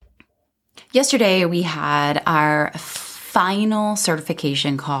Yesterday, we had our final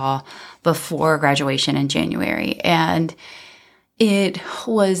certification call before graduation in January. And there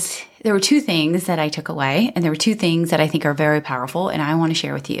were two things that I took away, and there were two things that I think are very powerful, and I want to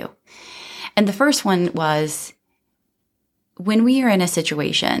share with you. And the first one was, when we are in a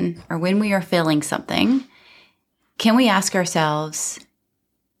situation or when we are feeling something, can we ask ourselves,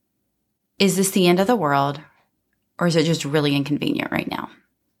 is this the end of the world, or is it just really inconvenient right now?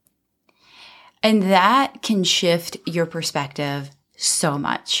 And that can shift your perspective so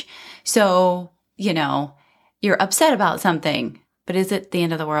much. So, you're upset about something, but is it the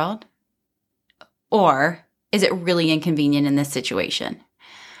end of the world? Or is it really inconvenient in this situation?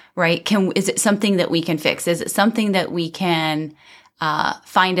 Right? Is it something that we can fix? Is it something that we can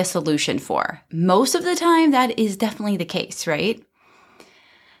find a solution for? Most of the time, that is definitely the case, right?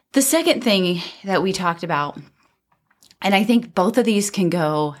 The second thing that we talked about, and I think both of these can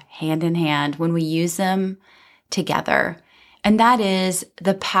go hand in hand when we use them together, and that is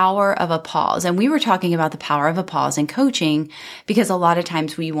the power of a pause. And we were talking about the power of a pause in coaching because a lot of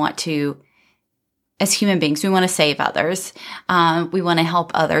times we want to, as human beings, we want to save others. We want to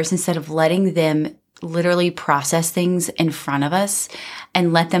help others instead of letting them literally process things in front of us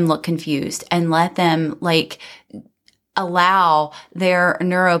and let them look confused and let them allow their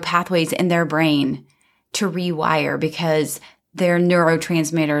neural pathways in their brain to rewire because their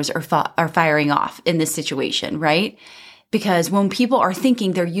neurotransmitters are firing off in this situation, right? Because when people are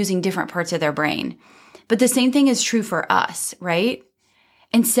thinking, they're using different parts of their brain. But the same thing is true for us, right?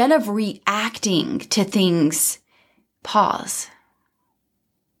 Instead of reacting to things, pause.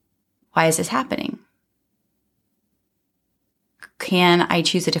 Why is this happening? Can I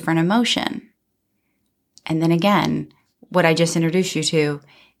choose a different emotion? And then again, what I just introduced you to,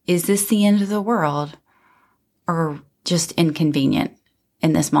 is this the end of the world or just inconvenient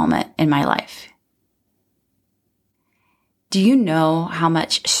in this moment in my life? Do you know how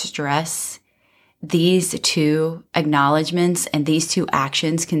much stress these two acknowledgments and these two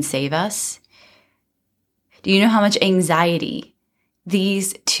actions can save us? Do you know how much anxiety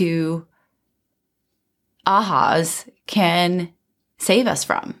these two ahas can save us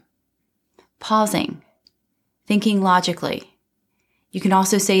from? Pausing, thinking logically. You can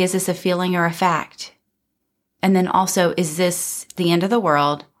also say, is this a feeling or a fact? And then also, is this the end of the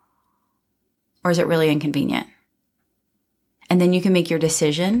world or is it really inconvenient? And then you can make your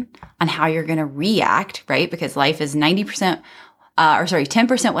decision on how you're going to react, right? Because life is 10%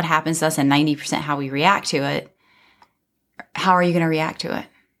 what happens to us and 90% how we react to it. How are you going to react to it?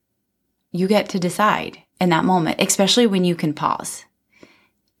 You get to decide in that moment, especially when you can pause.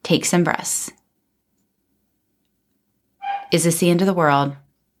 Take some breaths. Is this the end of the world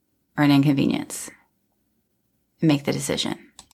or an inconvenience? Make the decision.